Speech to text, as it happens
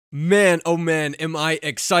Man, oh man, am I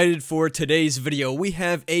excited for today's video. We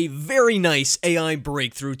have a very nice AI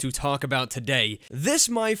breakthrough to talk about today. This,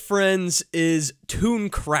 my friends, is Toon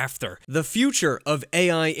Crafter, the future of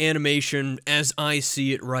AI animation as I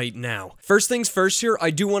see it right now. First things first here, I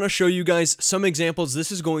do want to show you guys some examples.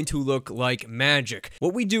 This is going to look like magic.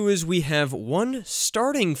 What we do is we have one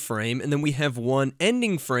starting frame and then we have one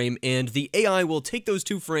ending frame, and the AI will take those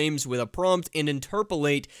two frames with a prompt and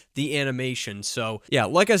interpolate the animation. So yeah,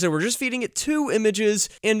 like I said, we're just feeding it two images,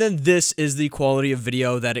 and then this is the quality of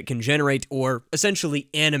video that it can generate or essentially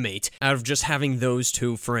animate out of just having those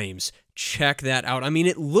two frames. Check that out. I mean,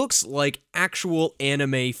 it looks like actual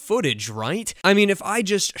anime footage, right? I mean, if I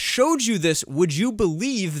just showed you this, would you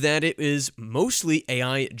believe that it is mostly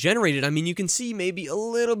AI generated? I mean, you can see maybe a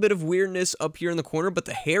little bit of weirdness up here in the corner, but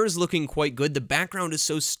the hair is looking quite good. The background is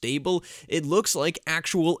so stable. It looks like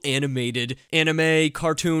actual animated anime,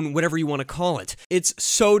 cartoon, whatever you want to call it. It's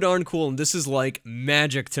so darn cool, and this is like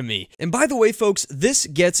magic to me. And by the way, folks, this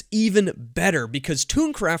gets even better because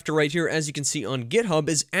Toon Crafter right here, as you can see on GitHub,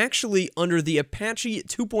 is actually under the Apache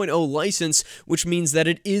 2.0 license, which means that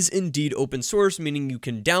it is indeed open source, meaning you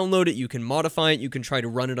can download it, you can modify it, you can try to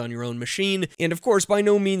run it on your own machine. And of course, by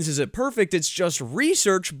no means is it perfect, it's just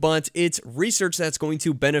research, but it's research that's going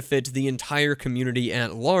to benefit the entire community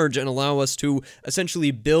at large and allow us to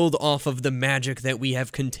essentially build off of the magic that we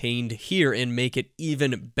have contained here and make it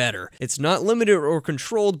even better. It's not limited or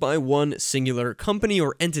controlled by one singular company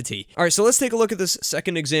or entity. All right, so let's take a look at this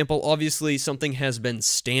second example. Obviously, something has been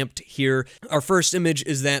stamped here. Our first image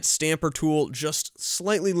is that stamper tool just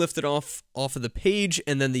slightly lifted off of the page,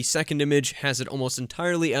 and then the second image has it almost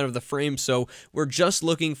entirely out of the frame, so we're just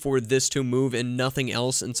looking for this to move and nothing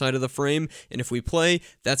else inside of the frame, and if we play,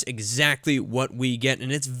 that's exactly what we get,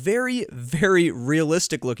 and it's very, very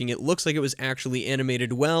realistic looking. It looks like it was actually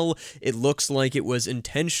animated well, it looks like it was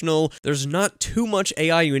intentional, there's not too much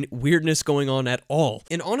AI weirdness going on at all.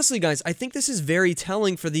 And honestly, guys, I think this is very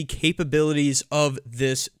telling for the capabilities of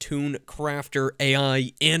this Toon Crafter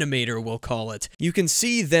AI animator, we'll call it. You can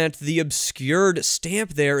see that the obscured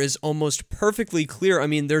stamp there is almost perfectly clear. I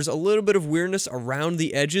mean, there's a little bit of weirdness around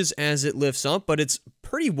the edges as it lifts up, but it's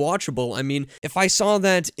pretty watchable. I mean, if I saw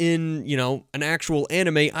that in, you know, an actual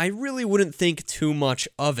anime, I really wouldn't think too much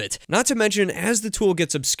of it. Not to mention, as the tool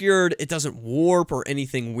gets obscured, it doesn't warp or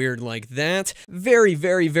anything weird like that. Very,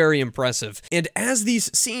 very, very impressive. And as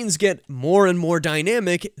these scenes get more and more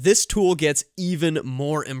dynamic, this tool gets even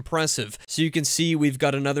more impressive. So you can see we've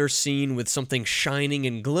got another scene with something shining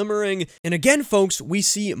and glimmering. And again, folks, we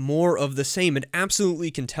see more of the same. It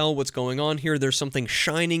absolutely can tell what's going on here. There's something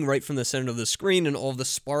shining right from the center of the screen, and all of the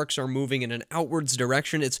sparks are moving in an outwards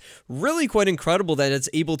direction. It's really quite incredible that it's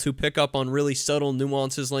able to pick up on really subtle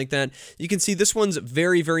nuances like that. You can see this one's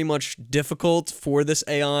very, very much difficult for this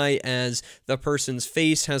AI, as the person's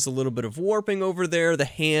face has a little bit of warping over there. The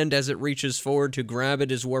hand, as it reaches forward to grab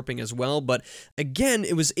it, is warping as well. But again,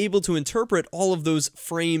 it was able to interpret all of those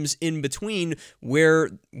frames in between where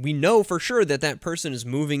we know for sure that that person is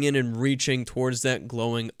moving in and reaching towards that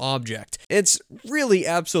glowing object. It's really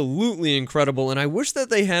absolutely incredible, and I wish that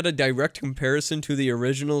they had a direct comparison to the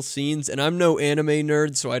original scenes, and I'm no anime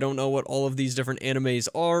nerd, so I don't know what all of these different animes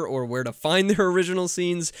are or where to find their original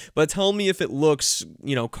scenes, but tell me if it looks,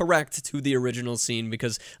 you know, correct to the original scene,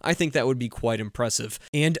 because I think that would be quite impressive.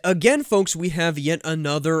 And again, folks, we have yet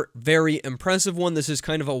another very impressive one. This is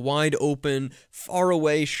kind of a wide open, far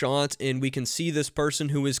away shot, and we can see this person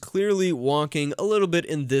who is clearly walking a little bit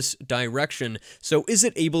in this direction. So is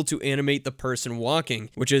it able to animate the person walking,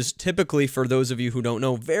 which is typically, for those of you who don't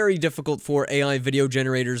know, very difficult for AI video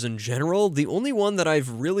generators in general. The only one that I've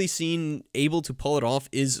really seen able to pull it off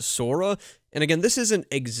is Sora. And again, this isn't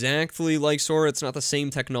exactly like Sora, it's not the same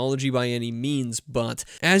technology by any means, but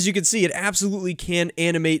as you can see, it absolutely can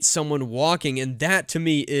animate someone walking, and that to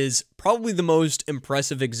me is probably the most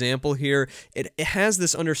impressive example here. It has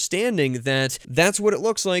this understanding that that's what it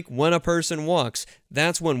looks like when a person walks.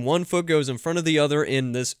 That's when one foot goes in front of the other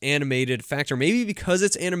in this animated factor. Maybe because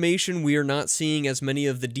it's animation, we are not seeing as many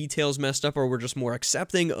of the details messed up, or we're just more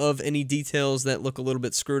accepting of any details that look a little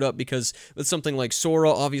bit screwed up, because with something like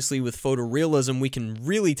Sora, obviously with photorealism, we can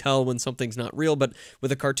really tell when something's not real, but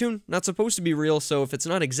with a cartoon, not supposed to be real, so if it's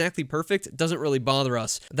not exactly perfect, it doesn't really bother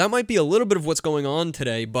us. That might be a little bit of what's going on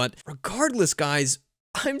today, but regardless, guys,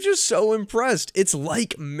 I'm just so impressed. It's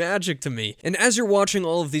like magic to me. And as you're watching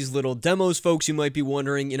all of these little demos, folks, you might be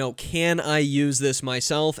wondering, can I use this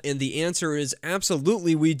myself? And the answer is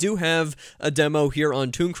absolutely. We do have a demo here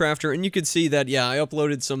on Toon Crafter, and you can see that, yeah, I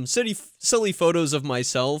uploaded some silly photos of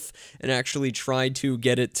myself and actually tried to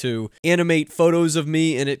get it to animate photos of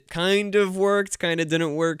me, and it kind of worked, kind of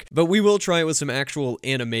didn't work, but we will try it with some actual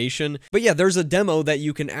animation. But yeah, there's a demo that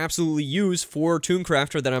you can absolutely use for Toon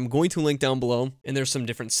Crafter that I'm going to link down below, and there's some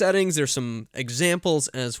different settings, there's some examples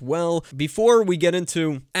as well. Before we get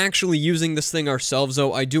into actually using this thing ourselves,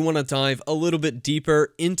 though, I do want to dive a little bit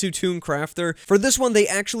deeper into Toon Crafter. For this one, they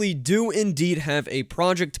actually do indeed have a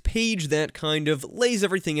project page that kind of lays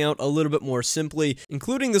everything out a little bit more simply,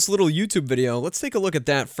 including this little YouTube video. Let's take a look at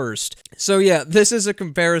that first. So yeah, this is a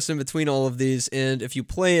comparison between all of these, and if you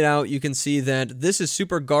play it out, you can see that this is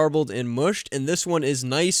super garbled and mushed, and this one is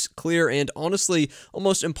nice, clear, and honestly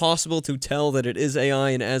almost impossible to tell that it is AI.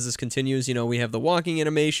 And as this continues, we have the walking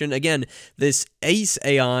animation. Again, this Ace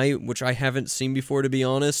AI, which I haven't seen before, to be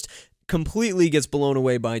honest, completely gets blown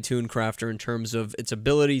away by Toon Crafter in terms of its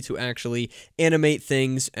ability to actually animate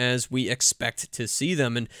things as we expect to see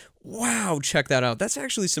them. And wow, check that out. That's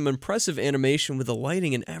actually some impressive animation with the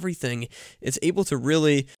lighting and everything. It's able to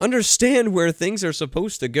really understand where things are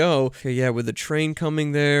supposed to go. Okay, yeah, with the train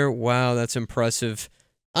coming there, wow, that's impressive.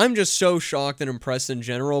 I'm just so shocked and impressed in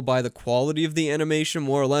general by the quality of the animation,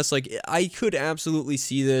 more or less. Like, I could absolutely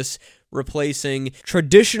see this replacing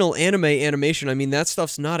traditional anime animation. I mean, that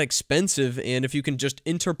stuff's not expensive, and if you can just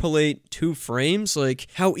interpolate 2 frames, like,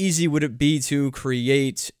 how easy would it be to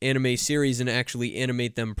create anime series and actually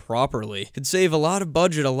animate them properly? Could save a lot of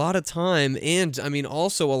budget, a lot of time, and, I mean,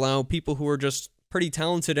 also allow people who are just pretty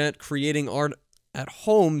talented at creating art at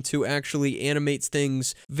home to actually animate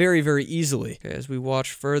things very, very easily. Okay, as we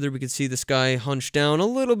watch further, we can see this guy hunched down, a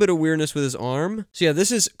little bit of weirdness with his arm. So yeah,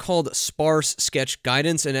 this is called Sparse Sketch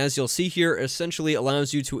Guidance, and as you'll see here, essentially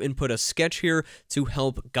allows you to input a sketch here to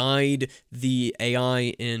help guide the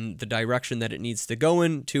AI in the direction that it needs to go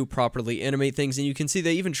in to properly animate things. And you can see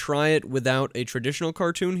they even try it without a traditional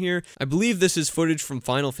cartoon here. I believe this is footage from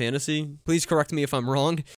Final Fantasy. Please correct me if I'm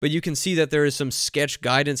wrong, but you can see that there is some sketch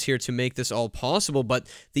guidance here to make this all possible. But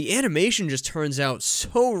the animation just turns out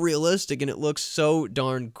so realistic and it looks so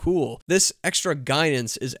darn cool. This extra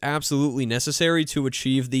guidance is absolutely necessary to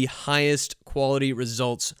achieve the highest quality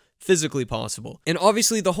results physically possible. And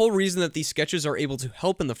obviously, the whole reason that these sketches are able to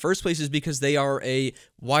help in the first place is because they are a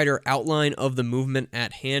wider outline of the movement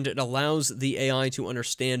at hand. It allows the AI to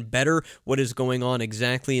understand better what is going on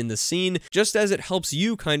exactly in the scene, just as it helps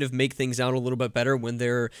you kind of make things out a little bit better when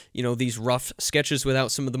they're, these rough sketches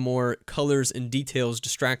without some of the more colors and details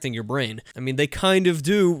distracting your brain. I mean, they kind of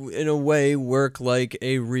do, in a way, work like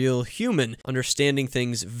a real human, understanding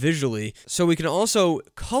things visually. So we can also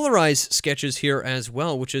colorize sketches here as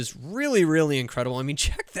well, which is really, really incredible. I mean,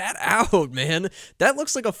 check that out, man. That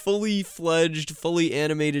looks like a fully fledged, fully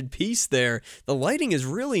animated piece there. The lighting is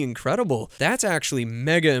really incredible. That's actually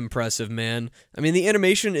mega impressive, man. I mean, the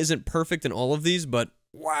animation isn't perfect in all of these, but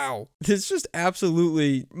wow, it's just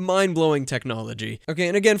absolutely mind-blowing technology. Okay,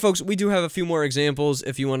 and again, folks, we do have a few more examples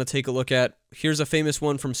if you want to take a look at. Here's a famous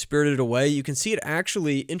one from Spirited Away. You can see it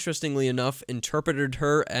actually, interestingly enough, interpreted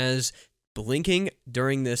her as blinking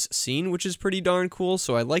during this scene, which is pretty darn cool,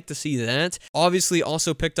 so I like to see that. Obviously,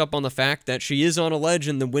 also picked up on the fact that she is on a ledge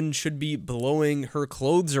and the wind should be blowing her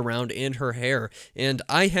clothes around and her hair, and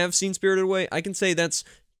I have seen Spirited Away. I can say that's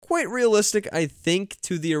quite realistic, I think,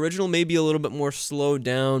 to the original. Maybe a little bit more slowed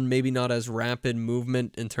down, maybe not as rapid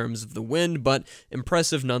movement in terms of the wind, but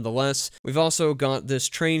impressive nonetheless. We've also got this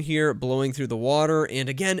train here blowing through the water, and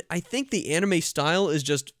again, I think the anime style is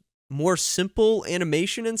just more simple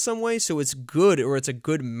animation in some way, so it's good, or it's a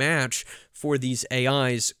good match for these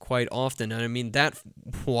AIs quite often. And I mean, that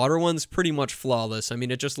water one's pretty much flawless. I mean,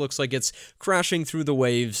 it just looks like it's crashing through the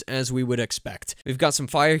waves as we would expect. We've got some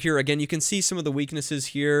fire here. Again, you can see some of the weaknesses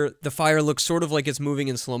here. The fire looks sort of like it's moving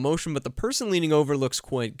in slow motion, but the person leaning over looks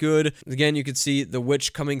quite good. Again, you can see the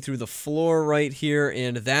witch coming through the floor right here,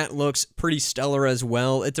 and that looks pretty stellar as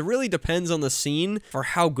well. It really depends on the scene for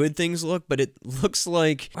how good things look, but it looks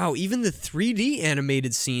like, wow, even the 3D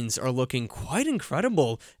animated scenes are looking quite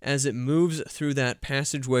incredible as it moves through that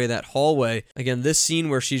passageway, that hallway. Again, this scene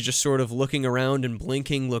where she's just sort of looking around and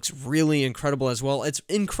blinking looks really incredible as well. It's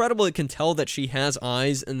incredible it can tell that she has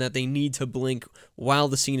eyes and that they need to blink while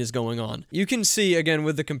the scene is going on. You can see, again,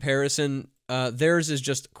 with the comparison, theirs is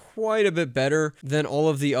just quite a bit better than all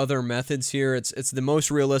of the other methods here. It's the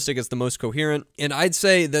most realistic, it's the most coherent, and I'd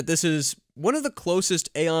say that this is one of the closest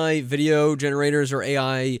AI video generators or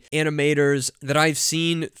AI animators that I've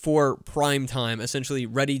seen for prime time, essentially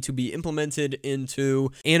ready to be implemented into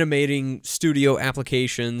animating studio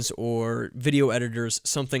applications or video editors,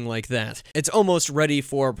 something like that. It's almost ready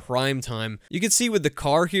for prime time. You can see with the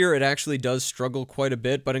car here, it actually does struggle quite a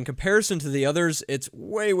bit, but in comparison to the others, it's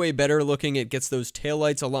way, way better looking. It gets those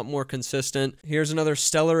taillights a lot more consistent. Here's another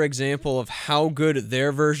stellar example of how good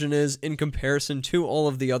their version is in comparison to all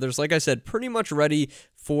of the others. Like I said, pretty much ready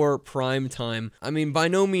for prime time. I mean, by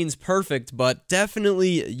no means perfect, but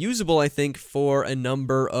definitely usable, I think, for a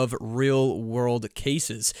number of real-world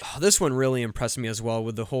cases. Oh, this one really impressed me as well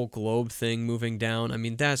with the whole globe thing moving down. I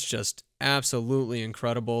mean, that's just absolutely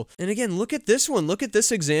incredible. And again, look at this one. Look at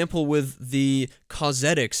this example with the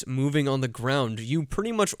cosmetics moving on the ground. You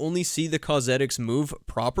pretty much only see the cosmetics move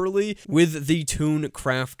properly with the Toon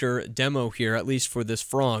Crafter demo here, at least for this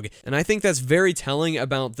frog. And I think that's very telling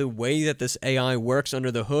about the way that this AI works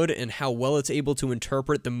under the hood and how well it's able to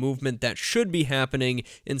interpret the movement that should be happening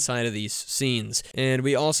inside of these scenes. And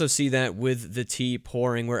we also see that with the tea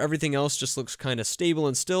pouring, where everything else just looks kind of stable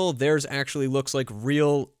and still. Theirs actually looks like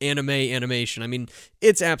real animation. I mean,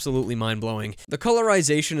 it's absolutely mind-blowing. The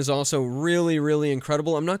colorization is also really, really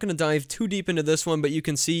incredible. I'm not going to dive too deep into this one, but you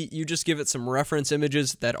can see you just give it some reference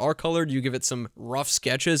images that are colored, you give it some rough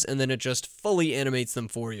sketches, and then it just fully animates them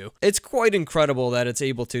for you. It's quite incredible that it's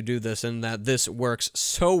able to do this and that this works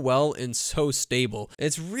so well and so stable.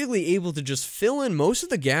 It's really able to just fill in most of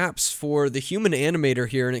the gaps for the human animator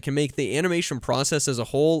here, and it can make the animation process as a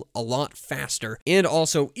whole a lot faster and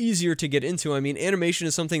also easier to get into. I mean, animation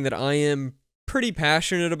is something that I am pretty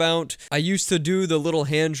passionate about. I used to do the little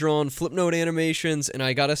hand-drawn Flipnote animations, and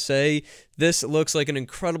I gotta say, this looks like an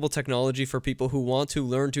incredible technology for people who want to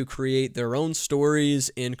learn to create their own stories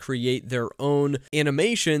and create their own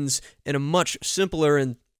animations in a much simpler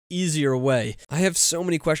and easier way. I have so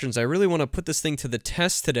many questions. I really want to put this thing to the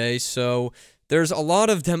test today, so there's a lot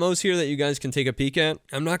of demos here that you guys can take a peek at.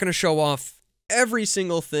 I'm not going to show off every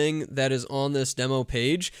single thing that is on this demo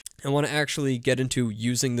page. I want to actually get into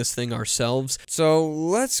using this thing ourselves. So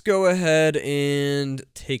let's go ahead and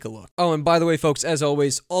take a look. Oh, and by the way, folks, as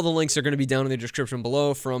always, all the links are going to be down in the description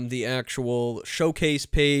below, from the actual showcase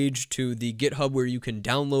page to the GitHub where you can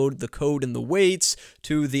download the code and the weights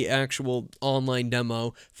to the actual online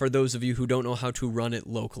demo for those of you who don't know how to run it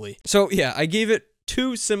locally. So yeah, I gave it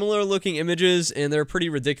two similar looking images, and they're pretty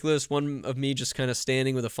ridiculous. One of me just kind of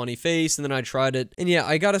standing with a funny face, and then I tried it. And yeah,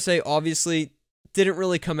 I gotta say, obviously, didn't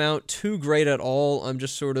really come out too great at all. I'm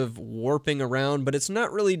just sort of warping around, but it's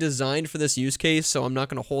not really designed for this use case, so I'm not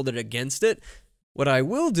going to hold it against it. What I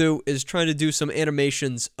will do is try to do some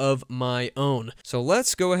animations of my own. So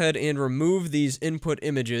let's go ahead and remove these input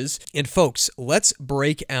images. And folks, let's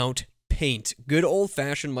break out Paint. Good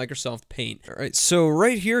old-fashioned Microsoft Paint. Alright, so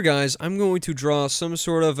right here, guys, I'm going to draw some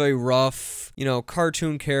sort of a rough,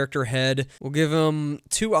 cartoon character head. We'll give him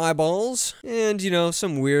 2 eyeballs and,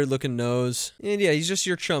 some weird-looking nose. And yeah, he's just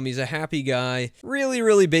your chum. He's a happy guy. Really,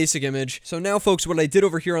 really basic image. So now, folks, what I did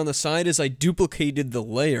over here on the side is I duplicated the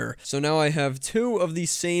layer. So now I have 2 of the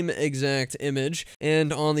same exact image.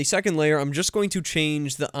 And on the second layer, I'm just going to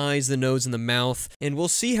change the eyes, the nose, and the mouth. And we'll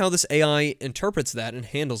see how this AI interprets that and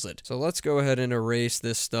handles it. So let's go ahead and erase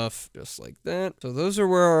this stuff just like that. So those are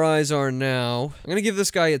where our eyes are now. I'm gonna give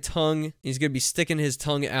this guy a tongue. He's gonna be sticking his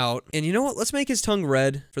tongue out. And you know what? Let's make his tongue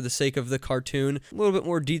red for the sake of the cartoon. A little bit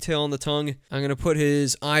more detail on the tongue. I'm gonna put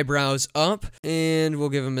his eyebrows up, and we'll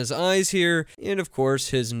give him his eyes here, and of course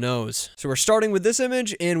his nose. So we're starting with this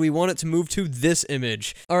image, and we want it to move to this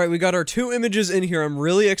image. Alright, we got our 2 images in here. I'm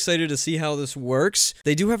really excited to see how this works.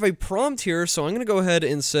 They do have a prompt here, so I'm gonna go ahead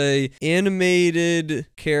and say animated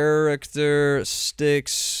character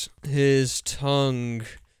sticks his tongue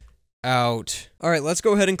out. Alright, let's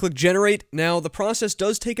go ahead and click generate. Now, the process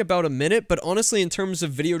does take about a minute, but honestly, in terms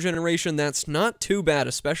of video generation, that's not too bad,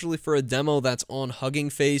 especially for a demo that's on Hugging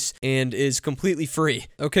Face and is completely free.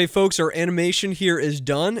 Okay, folks, our animation here is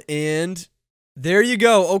done, and there you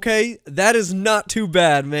go. Okay, that is not too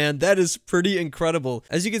bad, man. That is pretty incredible.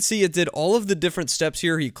 As you can see, it did all of the different steps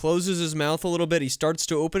here. He closes his mouth a little bit. He starts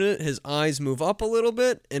to open it. His eyes move up a little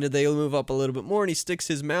bit, and they move up a little bit more, and he sticks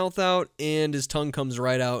his mouth out, and his tongue comes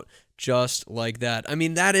right out. Just like that. I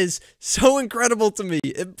mean, that is so incredible to me.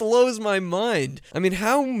 It blows my mind. I mean,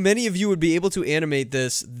 how many of you would be able to animate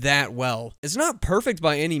this that well? It's not perfect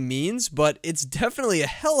by any means, but it's definitely a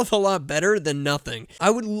hell of a lot better than nothing. I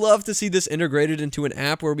would love to see this integrated into an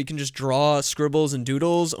app where we can just draw scribbles and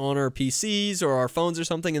doodles on our PCs or our phones or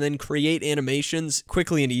something, and then create animations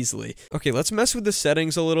quickly and easily. Okay, let's mess with the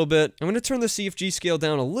settings a little bit. I'm going to turn the CFG scale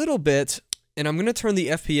down a little bit. and I'm going to turn the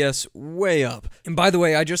FPS way up. And by the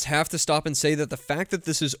way, I just have to stop and say that the fact that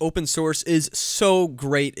this is open source is so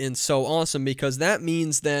great and so awesome, because that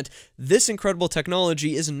means that this incredible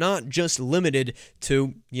technology is not just limited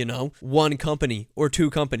to, you know, one company or two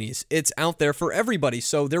companies. It's out there for everybody.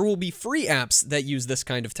 So there will be free apps that use this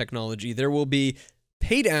kind of technology. There will be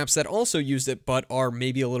paid apps that also use it but are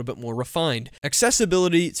maybe a little bit more refined.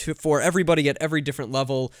 Accessibility for everybody at every different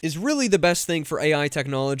level is really the best thing for AI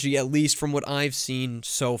technology, at least from what I've seen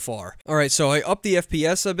so far. Alright, so I upped the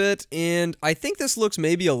FPS a bit, and I think this looks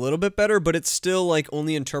maybe a little bit better, but it's still like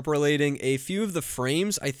only interpolating a few of the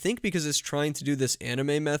frames, I think because it's trying to do this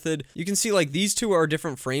anime method. You can see like these two are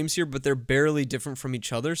different frames here, but they're barely different from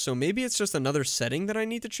each other, so maybe it's just another setting that I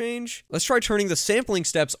need to change. Let's try turning the sampling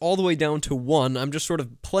steps all the way down to 1. I'm just sort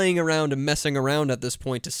of playing around and messing around at this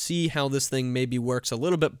point to see how this thing maybe works a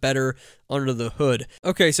little bit better under the hood.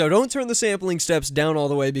 Okay, so don't turn the sampling steps down all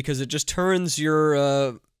the way because it just turns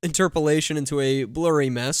your interpolation into a blurry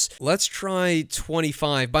mess. Let's try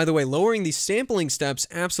 25. By the way, lowering these sampling steps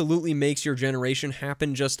absolutely makes your generation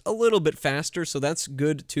happen just a little bit faster, so that's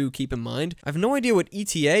good to keep in mind. I have no idea what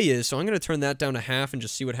ETA is, so I'm going to turn that down to half and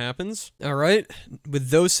just see what happens. Alright, with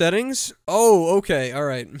those settings. Oh, okay,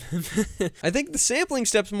 alright. I think the sampling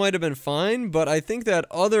steps might have been fine, but I think that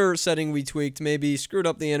other setting we tweaked maybe screwed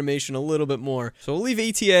up the animation a little bit more. So we'll leave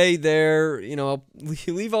ETA there, you know, I'll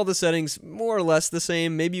leave all the settings more or less the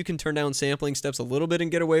same. Maybe you can turn down sampling steps a little bit and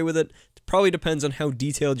get away with it. It probably depends on how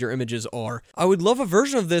detailed your images are. I would love a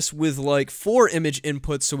version of this with like 4 image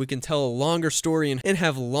inputs so we can tell a longer story and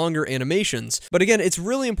have longer animations. But again, it's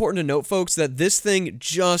really important to note, folks, that this thing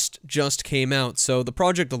just came out. So the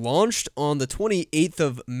project launched on the 28th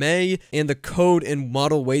of May, and the code and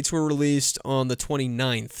model weights were released on the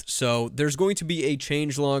 29th. So there's going to be a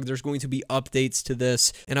changelog, there's going to be updates to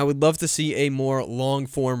this, and I would love to see a more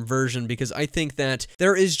long-form version because I think that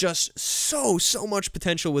there is just so much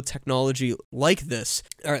potential with technology like this.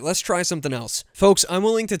 Alright, let's try something else. Folks, I'm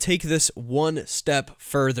willing to take this one step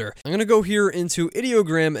further. I'm gonna go here into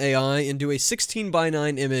Ideogram AI and do a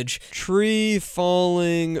 16:9 image. Tree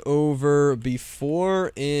falling over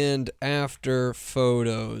before and after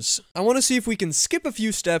photos. I want to see if we can skip a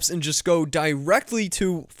few steps and just go directly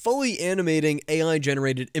to fully animating AI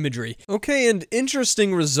generated imagery. Okay, and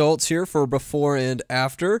interesting results here for before and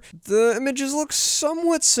after. The images look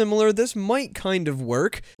somewhat similar. This might kind of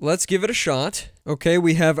work. Let's give it a shot. Okay,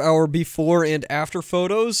 we have our before and after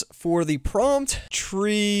photos. For the prompt,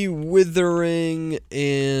 tree withering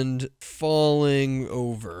and falling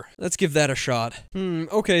over. Let's give that a shot.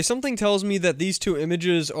 Okay, something tells me that these two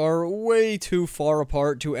images are way too far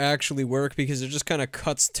apart to actually work because it just kind of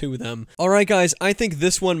cuts to them. Alright guys, I think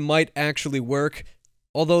this one might actually work.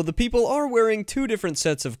 Although the people are wearing 2 different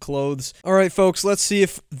sets of clothes. Alright folks, let's see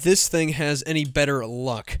if this thing has any better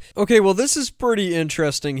luck. Okay, well this is pretty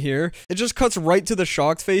interesting here. It just cuts right to the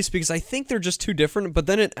shocked face because I think they're just too different, but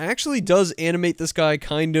then it actually does animate this guy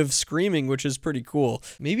kind of screaming, which is pretty cool.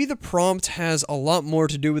 Maybe the prompt has a lot more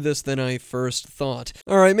to do with this than I first thought.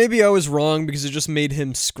 Alright, maybe I was wrong because it just made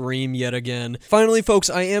him scream yet again. Finally folks,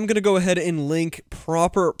 I am going to go ahead and link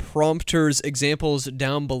proper prompters examples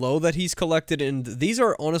down below that he's collected, and these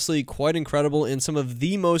are honestly quite incredible and some of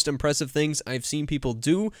the most impressive things I've seen people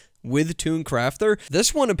do with Toon Crafter.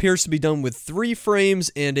 This one appears to be done with 3 frames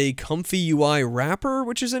and a comfy UI wrapper,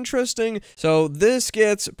 which is interesting. So this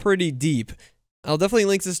gets pretty deep. I'll definitely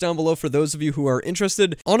link this down below for those of you who are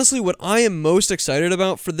interested. Honestly, what I am most excited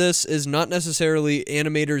about for this is not necessarily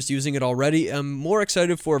animators using it already. I'm more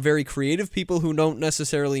excited for very creative people who don't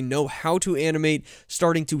necessarily know how to animate,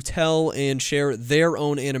 starting to tell and share their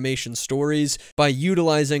own animation stories by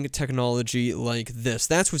utilizing technology like this.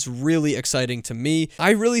 That's what's really exciting to me. I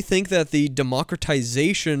really think that the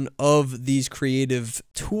democratization of these creative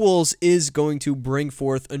tools is going to bring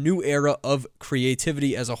forth a new era of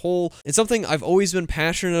creativity as a whole. It's something I've always been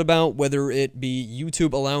passionate about, whether it be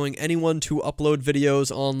YouTube allowing anyone to upload videos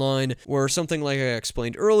online, or something like I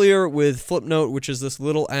explained earlier with Flipnote, which is this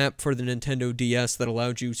little app for the Nintendo DS that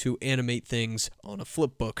allowed you to animate things on a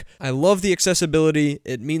flipbook. I love the accessibility,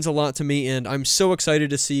 it means a lot to me, and I'm so excited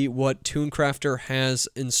to see what Toon Crafter has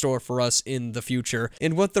in store for us in the future,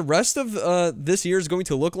 and what the rest of this year is going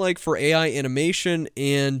to look like for AI animation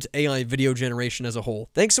and AI video generation as a whole.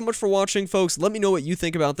 Thanks so much for watching, folks. Let me know what you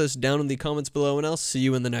think about this down in the comments below, and I'll see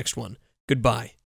you in the next one. Goodbye.